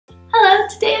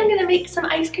today I'm gonna make some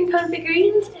ice cream cone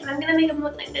figurines and I'm gonna make them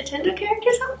look like Nintendo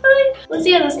characters hopefully. We'll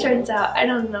see how this turns out, I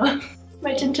don't know.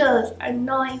 My chinchillas are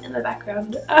gnawing in the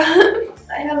background.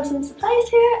 I have some supplies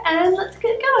here and let's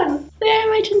get going. There are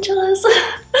my chinchillas.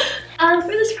 For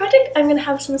this project I'm going to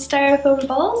have some styrofoam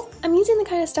balls. I'm using the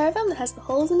kind of styrofoam that has the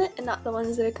holes in it and not the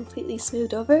ones that are completely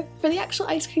smoothed over. For the actual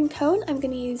ice cream cone I'm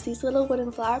going to use these little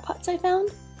wooden flower pots I found.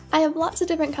 I have lots of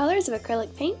different colors of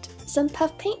acrylic paint, some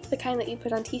puff paint, the kind that you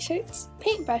put on t-shirts,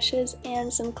 paint brushes,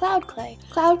 and some cloud clay.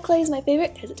 Cloud clay is my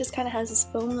favorite because it just kind of has this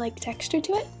foam-like texture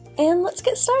to it. And let's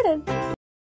get started!